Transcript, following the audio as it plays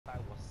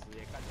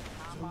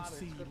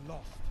这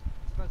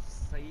个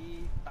谁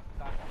打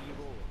个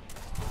hero？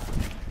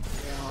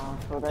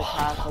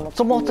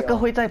 怎么这个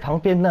会在旁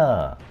边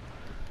呢？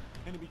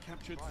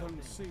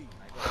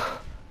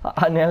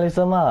啊，你来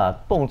什么？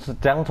蹦是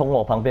怎样从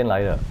我旁边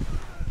来的？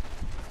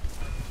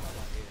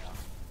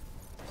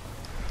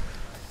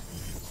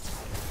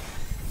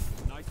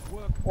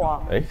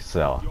哇！哎，是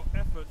啊。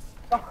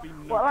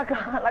我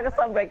那个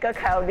上北哥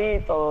凯尔利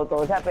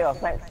走一下被我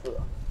晒死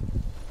了。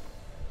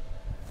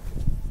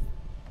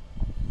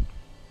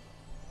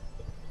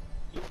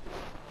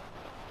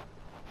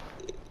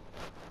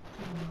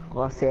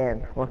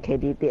我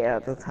KD 跌了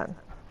这场。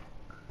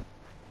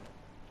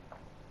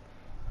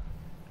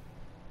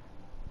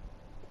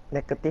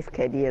Negative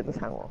KD 这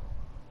场哦。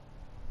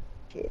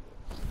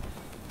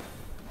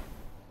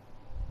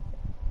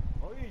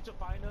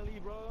Finally,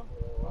 bro.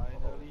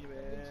 Finally,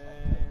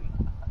 man.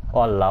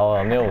 哇，老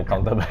啊，没有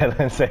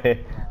counterbalance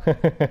欸。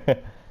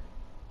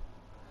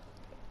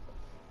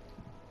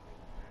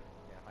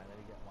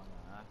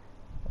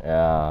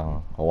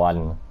Yeah,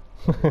 one.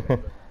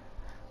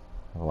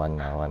 One.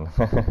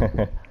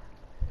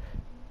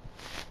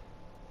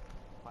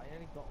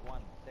 Finally got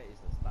one. That is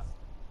the start.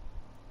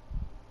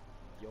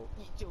 有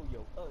一就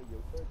有二，有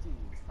二就有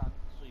三，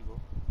睡不？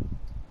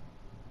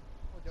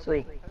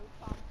睡。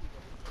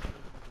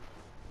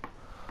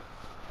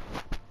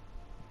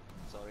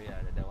Sorry,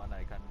 that one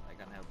I can't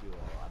help you or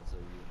answer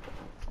you.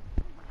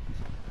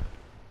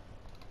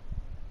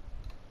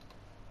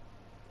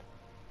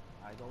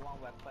 I don't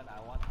want weapon, I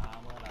want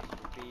armor lah,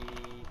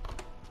 stupid.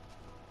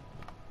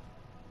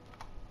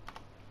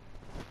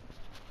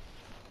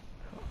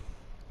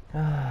 啊。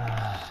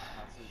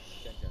他是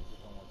这样讲，是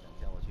跟我讲，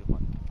叫我去还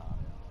他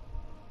的。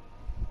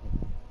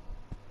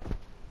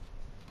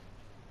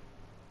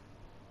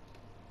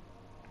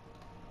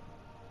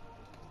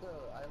这个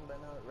Iron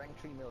Banner Rank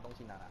 3没有东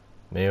西拿啊？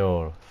没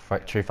有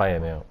 ，Tree Fire 也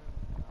没有。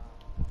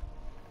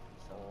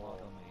什么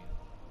都没有。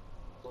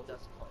都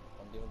just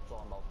continue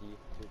做multi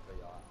就可以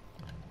了。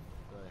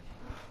对。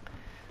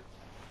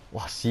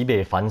哇，西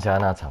北反侠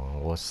那场，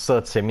我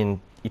射前面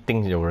一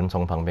定有人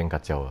从旁边嘎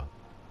叫了。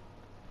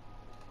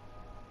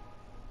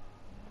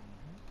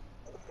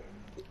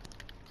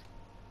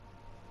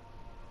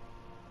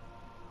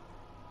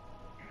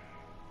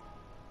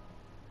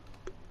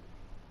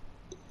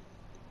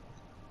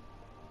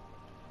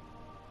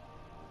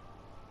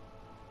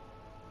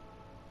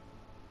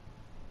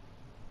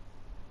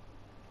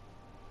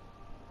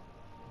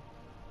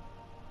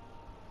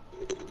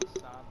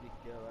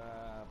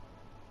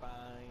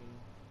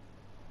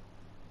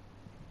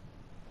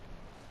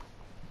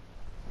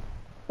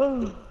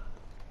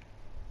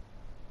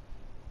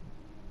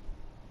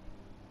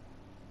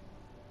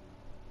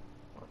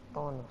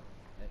Thorn.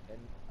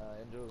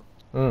 Andrew.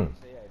 Mm.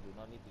 Say I do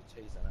not need to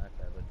chase another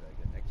clever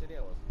dragon. Actually,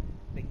 I was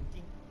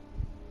thinking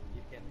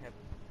you can have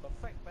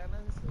perfect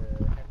balance,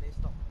 handling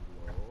stock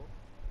below,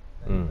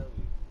 center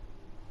with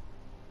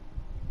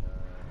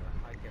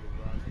high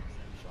caliber 6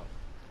 shot,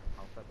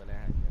 counter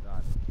balance and the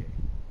other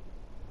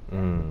I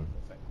don't care.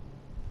 Perfect.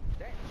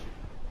 That should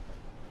be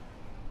perfect.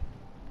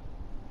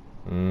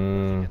 You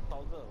can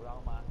toggle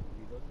around, ma.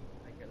 You don't need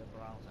high caliber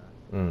rounds,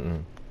 You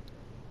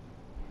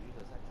use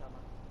the side shot, ma.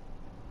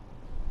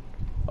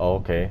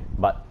 Okay,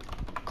 but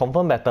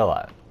confirm better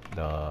what?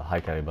 The high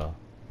caliber.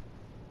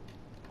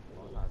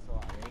 So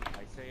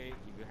I say if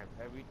you have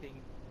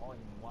everything all in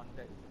one,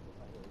 that is the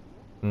perfect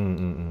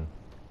already.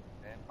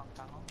 Then pang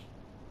tang lor.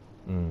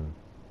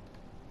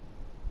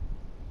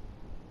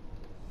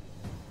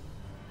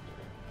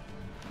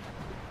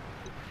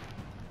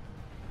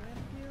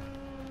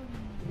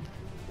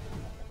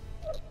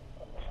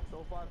 So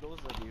far those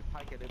with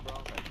high caliber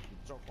rounds like you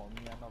drop for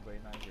me are not very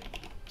nice.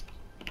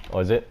 Oh,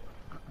 is it?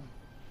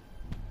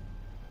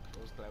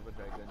 Those clever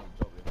dragon you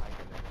drop with high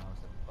caliber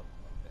rounds and not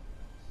that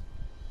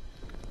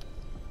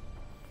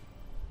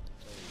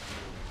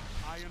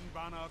nice. Iron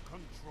Banner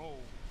control.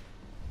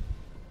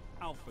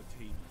 Alpha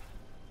team.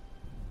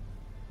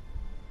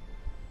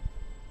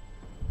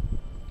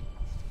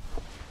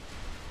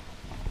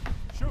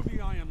 Show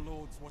the Iron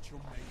Lords what you're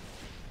made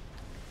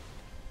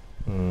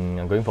of.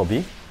 I'm going for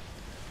B.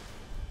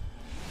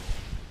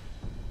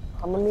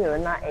 他们没有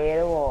人拿 A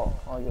的哦，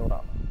哦有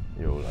了。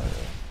有了。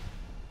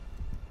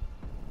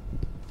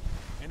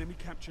Enemy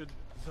captured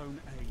Zone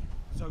A.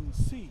 Zone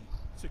C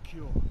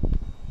secure.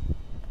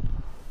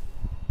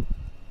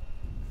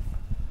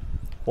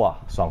 哇，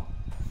爽！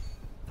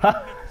哈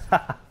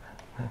哈。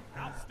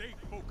Now stay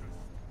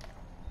focused.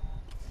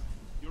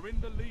 You're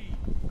in the lead.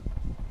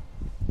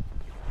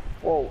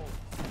 哦。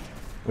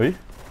喂，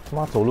他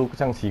妈走路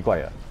这样奇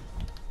怪啊！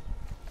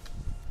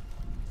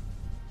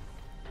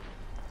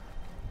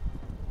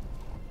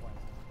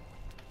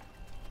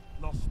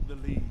 Lost the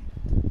lead.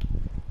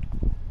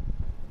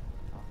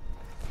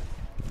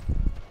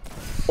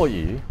 哦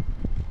咦！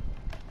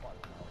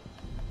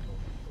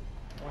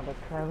我的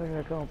开胃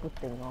的跟我不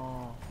顶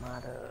哦，妈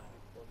的！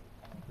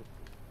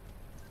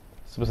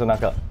是不是那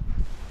个？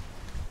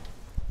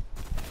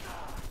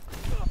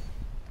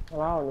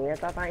然后你的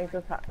炸弹一直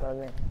闪了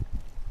呢。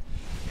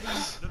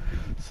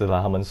是是啦，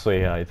他们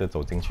睡啊，一直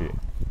走进去。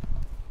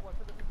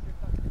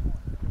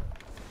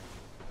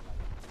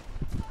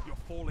You're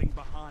falling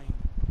behind.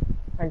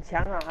 很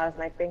强啊，他的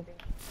sniping。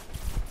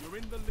 You're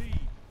in the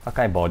lead. 他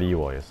盖 body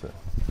我也是。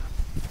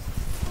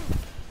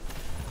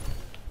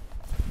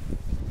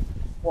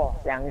哇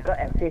，2个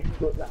active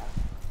good 了。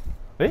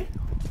诶，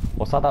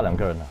我杀到2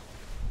个人了。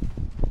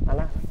好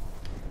了。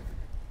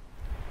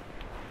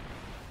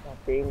我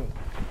顶。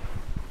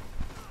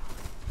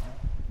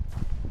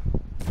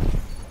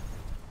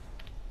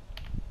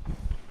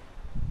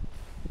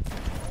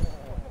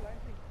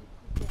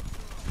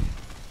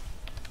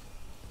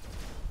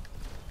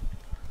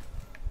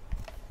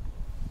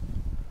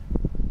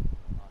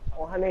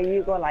我还没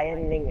遇过莱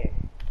恩令诶，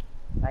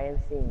莱恩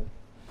信，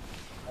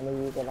还没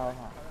遇过到他。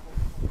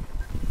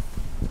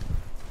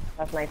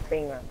他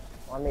sniping 啊，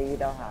我还没遇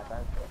到他，但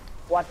是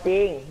我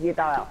顶遇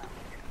到了。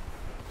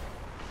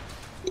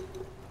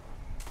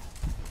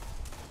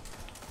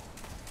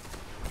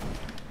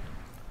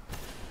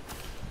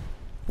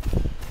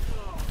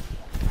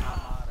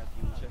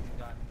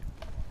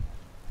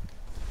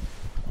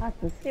他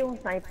只是用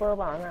sniper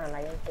吧，那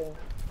莱恩信。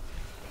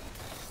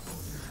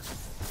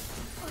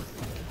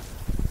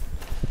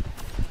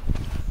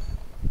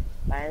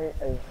莱恩，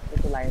这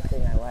是莱恩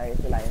信啊，我还以为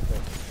是莱恩信。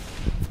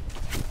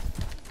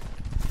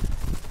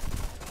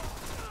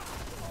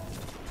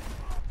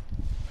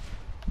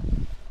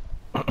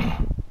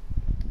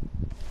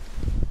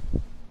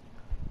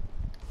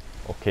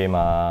OK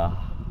吗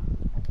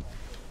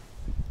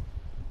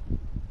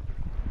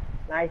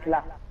 ？Nice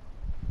啦。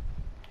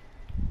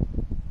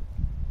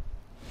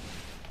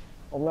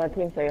我们的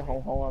team 谁红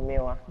红啊？没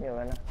有啊，没有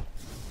人啊。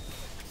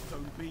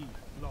Zone B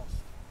lost.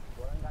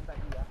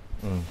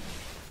 嗯。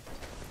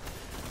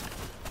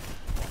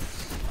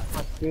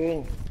จริง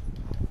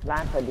ร้า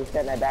นเปิดดิเซ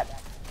นอะไรแบบ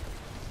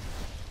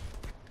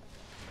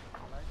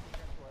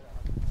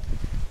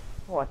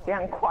我这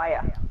样快啊，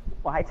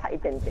我还差一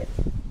点点。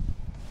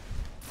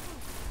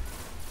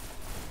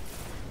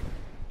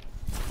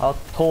好，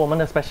偷我们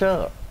的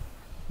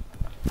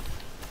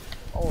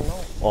special。Oh no！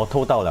 哦，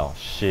偷到了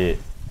 ，shit！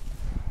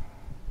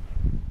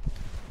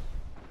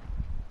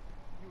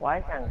 我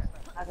还想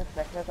那个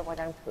special 怎么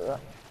这样子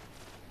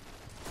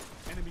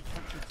Enemy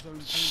captured zone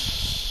B.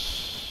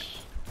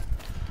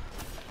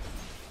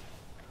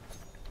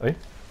 诶。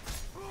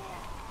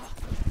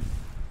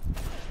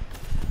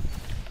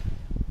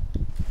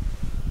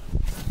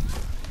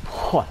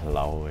哇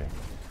老诶！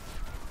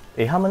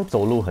诶，他们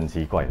走路很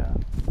奇怪的。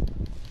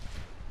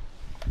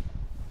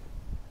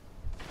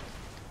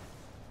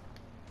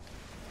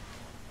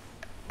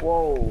哇，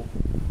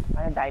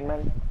还有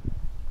diamond，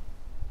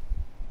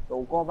 走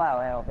过吧，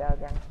我不要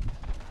这样。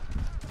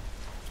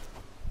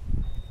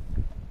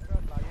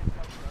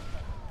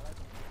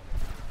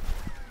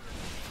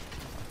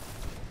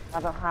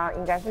他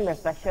应该是没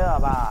special 了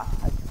吧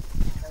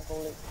？3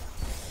公里。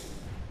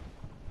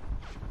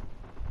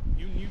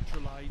You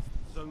neutralized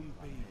zone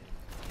B.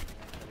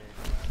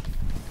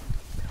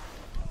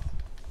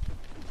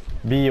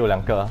 B 有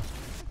2个。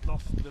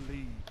Lost the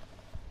lead.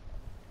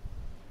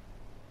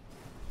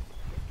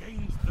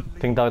 Gains the lead.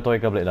 听到多一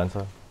个 blade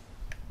dancer。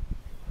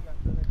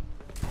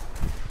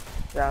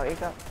只有一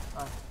个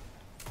啊。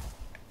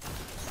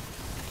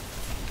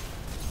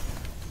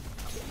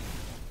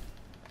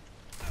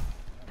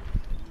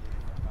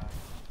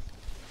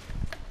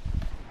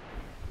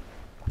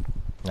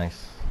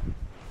Nice。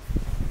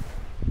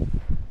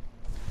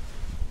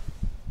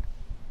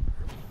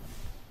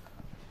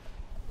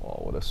哇，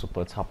我的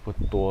super 差不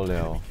多了。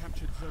 Enemy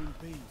captured zone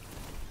B.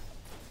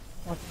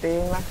 我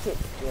顶啦，chết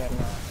tiền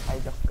mà, hay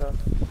Joker.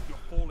 You're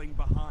falling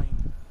behind.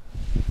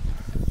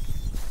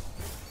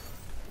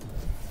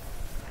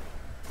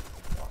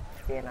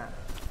 天啊！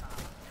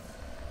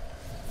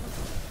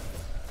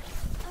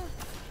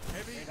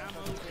 Heavy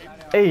ammo in.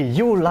 哎，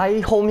又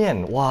来后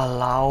面，哇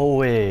老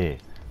喂！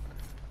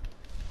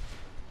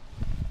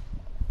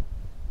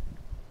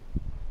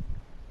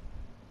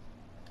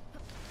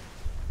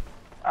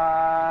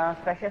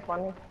 special for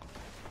me.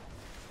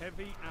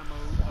 Heavy ammo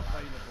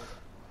available.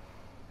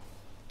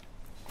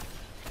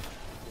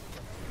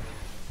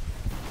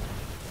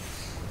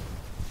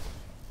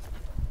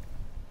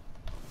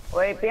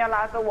 喂，不要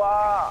拉着我，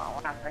我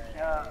拿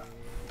special。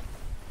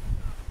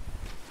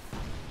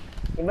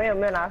你们有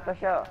没有拿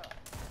special？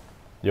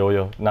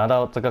 有拿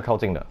到这个靠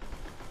近的。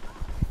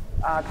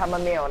他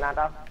们没有拿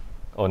到。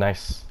哦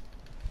 ，nice。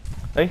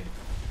哎，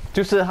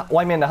就是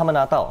外面的他们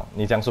拿到，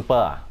你讲 super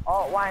啊？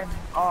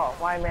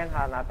外面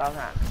他拿到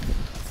哈。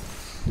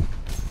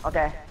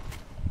OK。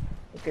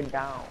Good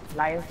down，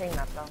 Lion King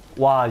拿到。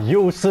哇，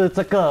又是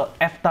这个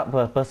F up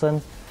的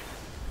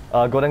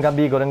person。Golden Gun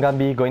B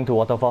going to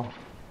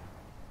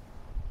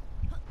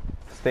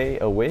waterfall。Stay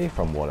away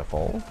from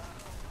waterfall.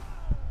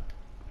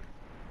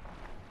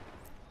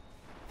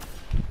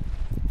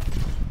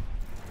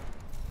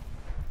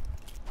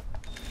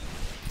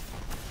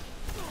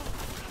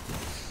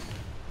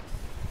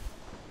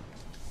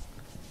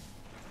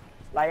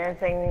 Lion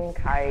King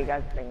開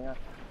緊城啊！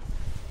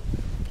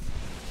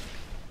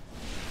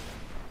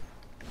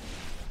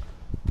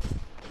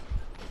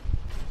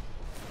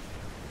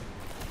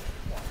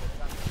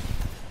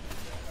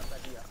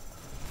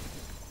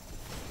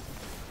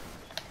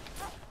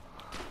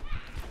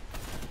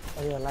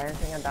来人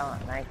先到啊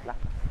 ，nice 啦。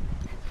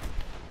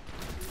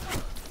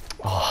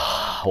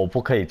哇，我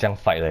不可以这样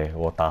fight 嘞，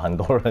我打很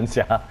多人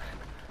下。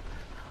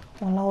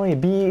哇老诶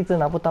 ，B 一直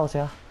拿不到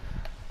下。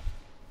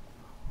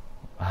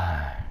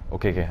唉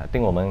 ，OK OK，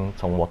 定我们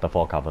从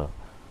waterfall cover，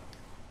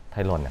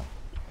 太乱了。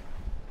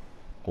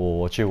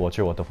我去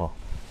waterfall。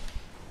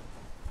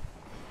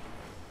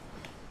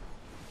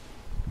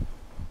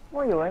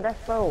哇，有人在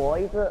射我，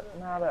一直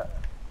妈的。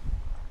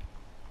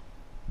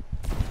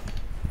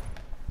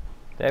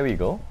There we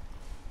go。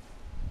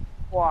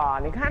哇，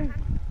你看，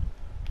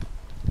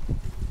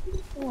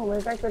我们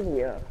在这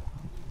里了。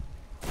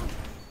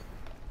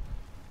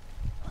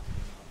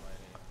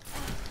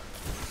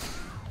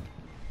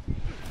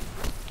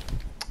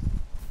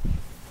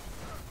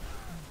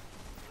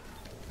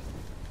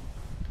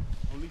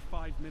Only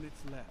 5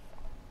 minutes left.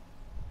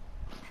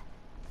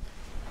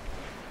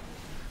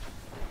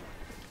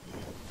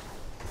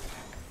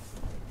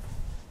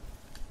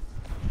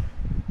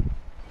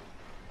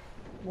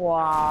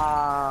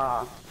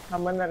 哇，他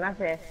们的那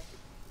些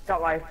小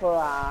来佛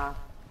啊，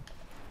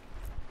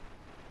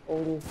欧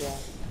丽姐，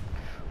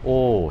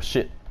哦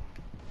shit。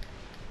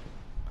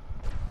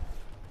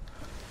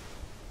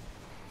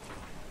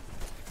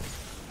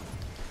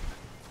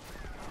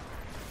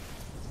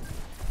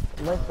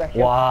我们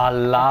special。哇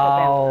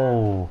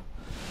老。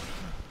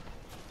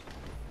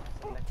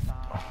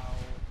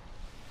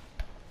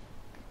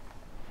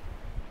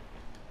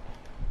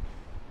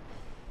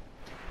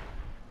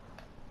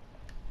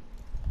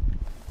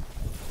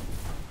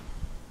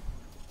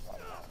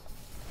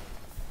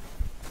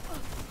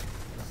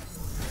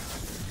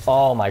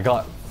Oh my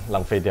god，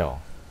 浪费掉。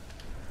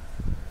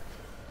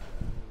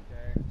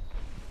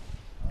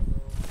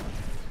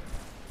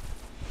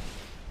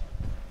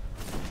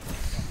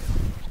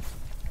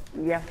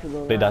Iya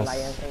sebelum Bedans.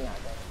 layan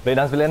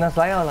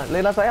saya ada.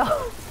 Bedans saya.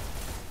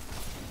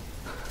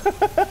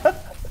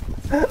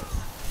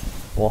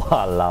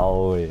 哇老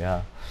伟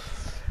啊，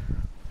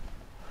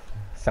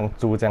像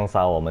猪这样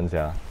杀我们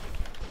家。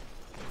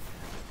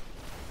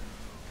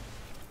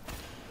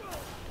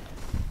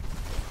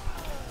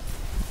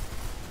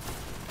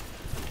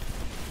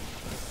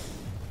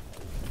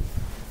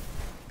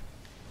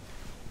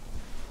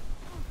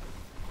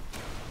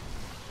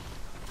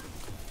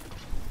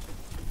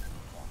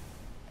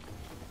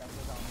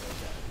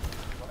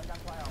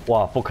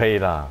哇，不可以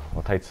啦，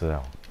我太迟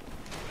了。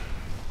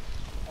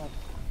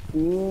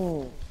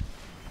嗯。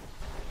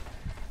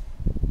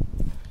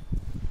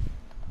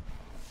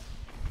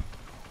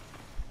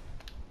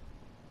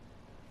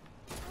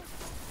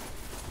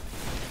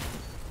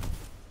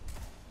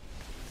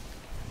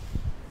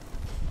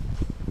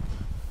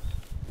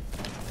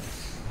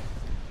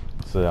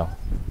是啊。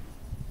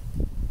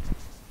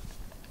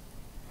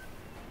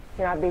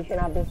去那边，去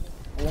那边，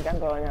我们讲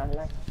多人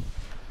来。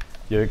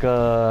有一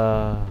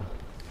个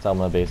在我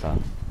们的 base 啊。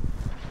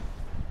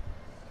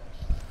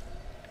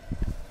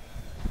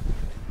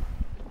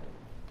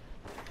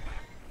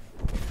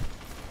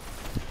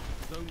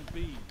Zone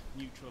B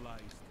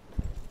neutralized.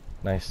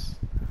 Nice，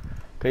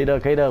 可以的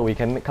，We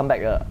can come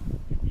back 的。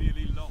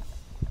Clearly lost.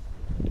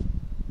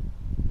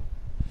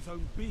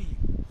 Zone B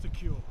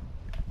secure.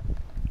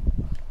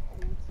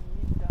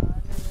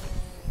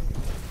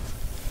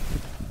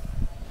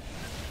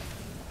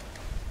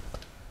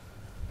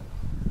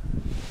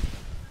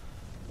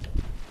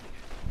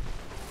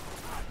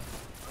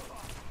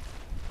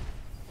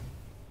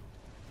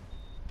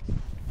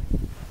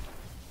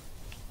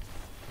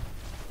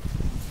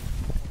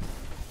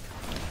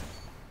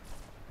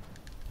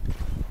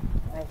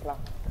 ，nice 啦，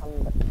他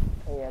们的，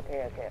可以啊，可以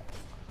啊，可以啊。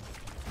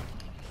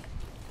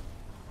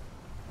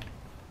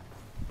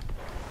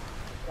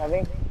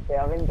Devin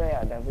对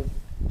啊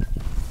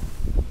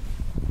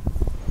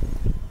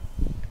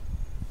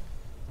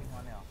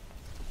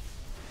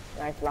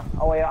 ，Devin。nice 啦，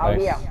哦，我有奥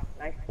利啊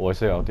 ，nice。我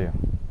是有奥利。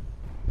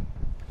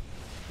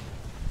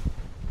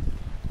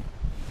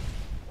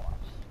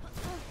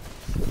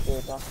谢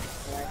谢哥 ，nice。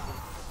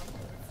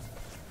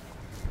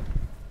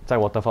在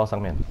waterfall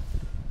上面。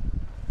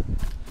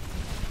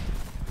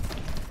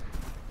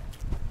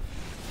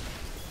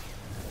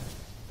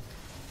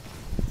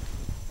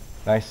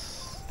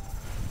Nice，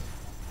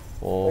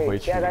 我回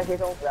去。不要再去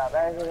送死啊！不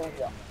要再去送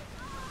死啊！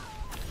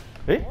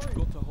诶，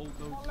 Got to hold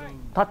those zones.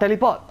 他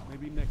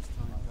teleport。Maybe next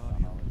time,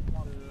 Guardian.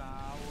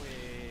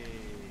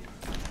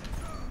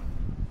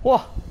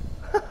 哇！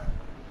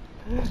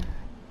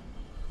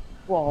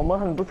哇，我们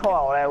很不错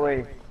哦嘞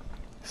喂！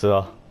是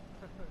啊。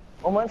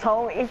我们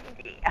从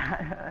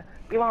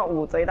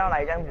11500追到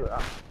来这样子啊！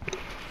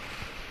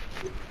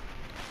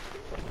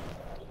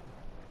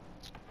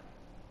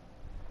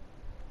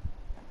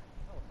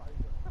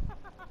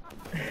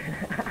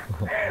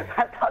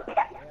他到底？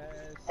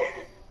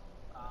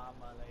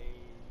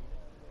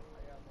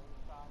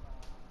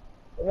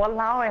我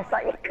老哎，杀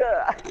一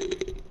个！